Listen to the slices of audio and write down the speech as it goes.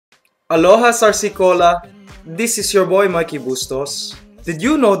Aloha Sarsicola, this is your boy Mikey Bustos. Did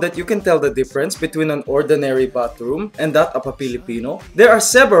you know that you can tell the difference between an ordinary bathroom and that of a Filipino? There are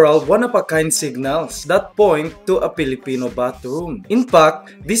several one-of-a-kind signals that point to a Filipino bathroom. In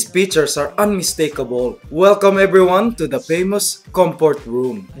fact, these pictures are unmistakable. Welcome everyone to the famous comfort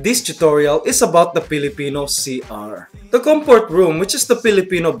room. This tutorial is about the Filipino CR. The comfort room, which is the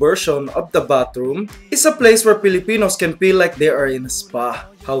Filipino version of the bathroom, is a place where Filipinos can feel like they are in a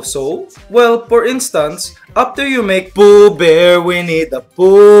spa. How so? Well, for instance, after you make Pooh Bear, we need a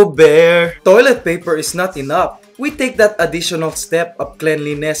Pooh Bear. Toilet paper is not enough. We take that additional step of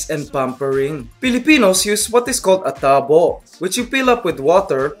cleanliness and pampering. Filipinos use what is called a tabo, which you fill up with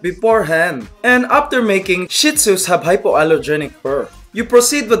water beforehand. And after making, Shih Tzus have hypoallergenic fur. You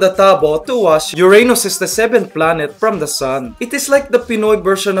proceed with the tabo to wash. Uranus is the 7th planet from the sun. It is like the Pinoy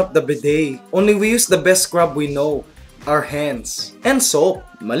version of the bidet, only we use the best scrub we know. Our hands. And soap.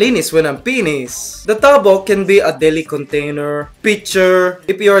 Malinis when ang pinis. The tabo can be a deli container, pitcher,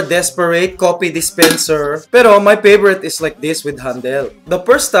 if you are desperate, coffee dispenser. Pero my favorite is like this with handle. The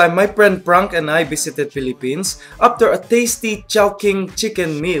first time my friend Frank and I visited Philippines, after a tasty Chowking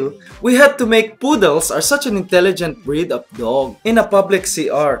chicken meal, we had to make poodles are such an intelligent breed of dog in a public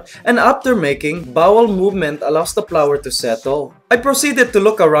CR. And after making, bowel movement allows the flour to settle. I proceeded to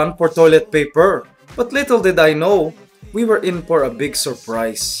look around for toilet paper. But little did I know, we were in for a big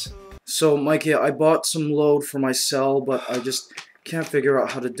surprise. So, Mikey, I bought some load for my cell, but I just can't figure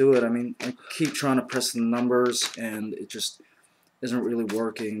out how to do it. I mean, I keep trying to press the numbers, and it just isn't really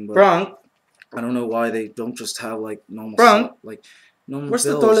working. But Frank, I don't know why they don't just have like normal. Frank, normal where's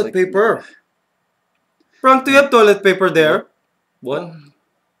bills, the toilet paper? Frank, do you have toilet paper there? What?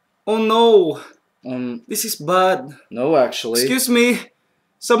 Oh no. This is bad. No, actually. Excuse me.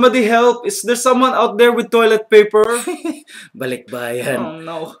 Somebody help! Is there someone out there with toilet paper? Balikbayan. Oh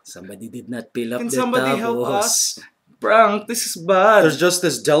no. Somebody did not fill up Can their somebody tabos. help us? Frank, this is bad. There's just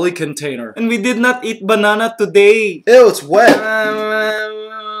this jelly container. And we did not eat banana today. Ew, it's wet.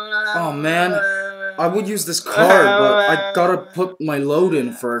 Oh man. I would use this card, but I gotta put my load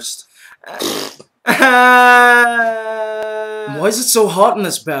in first. Why is it so hot in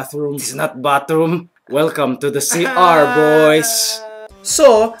this bathroom? It's not bathroom. Welcome to the CR, boys.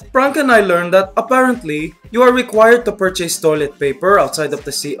 So, Frank and I learned that apparently, you are required to purchase toilet paper outside of the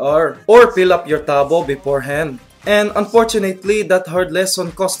CR or fill up your tabo beforehand. And unfortunately, that hard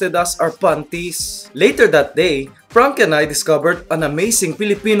lesson costed us our panties. Later that day, Frank and I discovered an amazing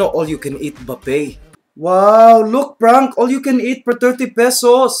Filipino all-you-can-eat buffet. Wow, look Frank, all-you-can-eat for 30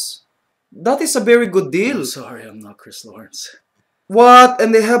 pesos. That is a very good deal. I'm sorry, I'm not Chris Lawrence. What? And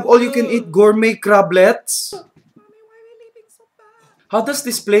they have all-you-can-eat gourmet crablets? How does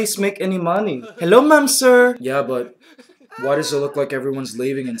this place make any money? Hello, ma'am, sir. Yeah, but why does it look like everyone's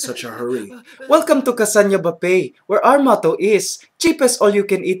leaving in such a hurry? Welcome to Casanya Buffet, where our motto is, cheapest all you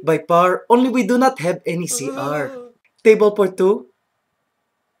can eat by far, only we do not have any CR. Table for two?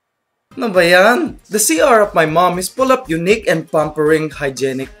 Ano ba yan? The CR of my mom is full of unique and pampering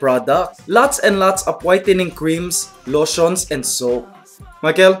hygienic products. Lots and lots of whitening creams, lotions, and soap.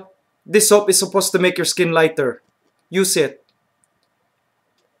 Michael, this soap is supposed to make your skin lighter. Use it.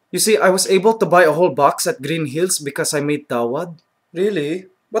 You see, I was able to buy a whole box at Green Hills because I made tawad. Really?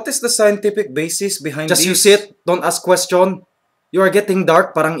 What is the scientific basis behind this? Just use it. Don't ask question. You are getting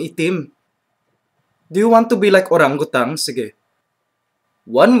dark, parang itim. Do you want to be like orangutan? Sige.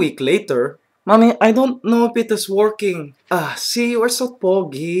 1 week later, Mommy, I don't know if it is working. Ah, see, you are so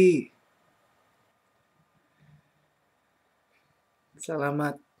pogi.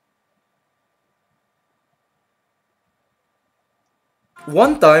 Salamat.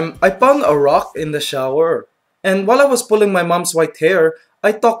 One time, I found a rock in the shower. And while I was pulling my mom's white hair,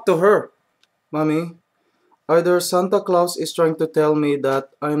 I talked to her. Mommy, either Santa Claus is trying to tell me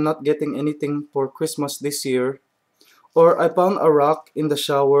that I'm not getting anything for Christmas this year, or I found a rock in the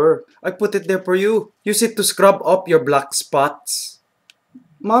shower. I put it there for you. Use it to scrub up your black spots.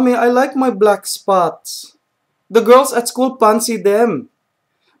 Mommy, I like my black spots. The girls at school fancy them.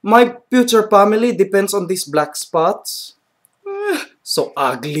 My future family depends on these black spots. So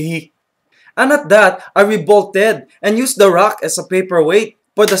ugly. And at that, I revolted and used the rock as a paperweight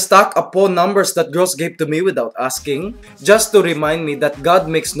for the stack of phone numbers that girls gave to me without asking, just to remind me that God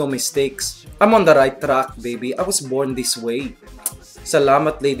makes no mistakes. I'm on the right track, baby. I was born this way.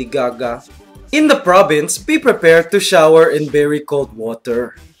 Salamat, Lady Gaga. In the province, be prepared to shower in very cold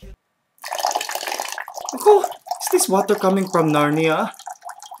water. Ako, is this water coming from Narnia?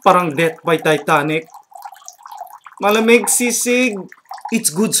 Parang Death by Titanic. Malamig sisig. It's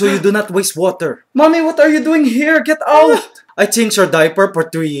good so you do not waste water. Mommy, what are you doing here? Get out! I changed your diaper for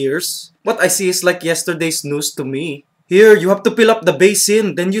 3 years. What I see is like yesterday's news to me. Here, you have to fill up the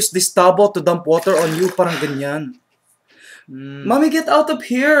basin, then use this towel to dump water on you, parang ganyan. Mommy, get out of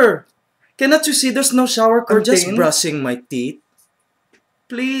here! Cannot you see there's no shower curtain? I'm just brushing my teeth.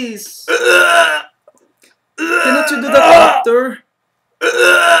 Please. Cannot you do that after?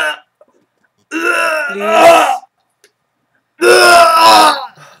 Please.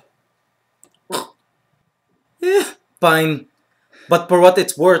 Fine. But for what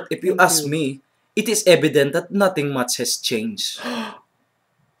it's worth, if you ask me, it is evident that nothing much has changed.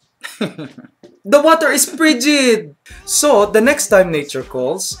 The water is frigid! So, the next time nature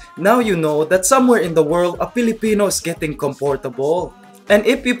calls, now you know that somewhere in the world a Filipino is getting comfortable. And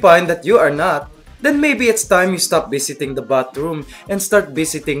if you find that you are not, then maybe it's time you stop visiting the bathroom and start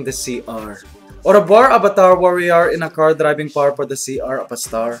visiting the CR. Or a bar avatar warrior in a car driving par for the CR of a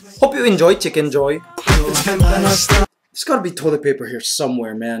star. Hope you enjoy Chicken Joy. There's gotta be toilet paper here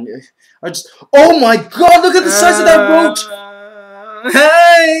somewhere, man. Oh my god, look at the size of that roach!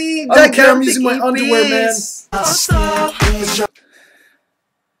 Hey! I don't care, I'm using my underwear, man.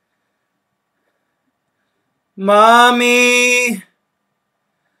 Mommy!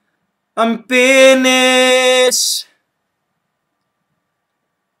 I'm finished!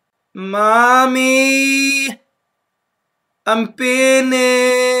 Mommy! I'm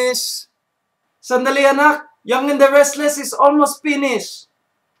finished! Sandali, anak! Young and the Restless is almost finished!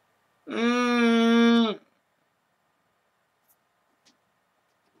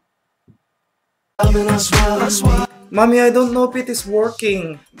 Mommy, I don't know if it is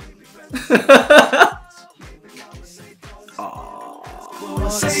working.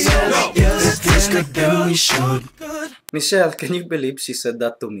 Michelle, can you believe she said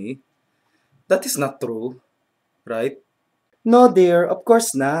that to me? That is not true, right? No, dear, of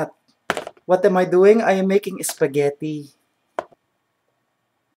course not. What am I doing? I am making spaghetti.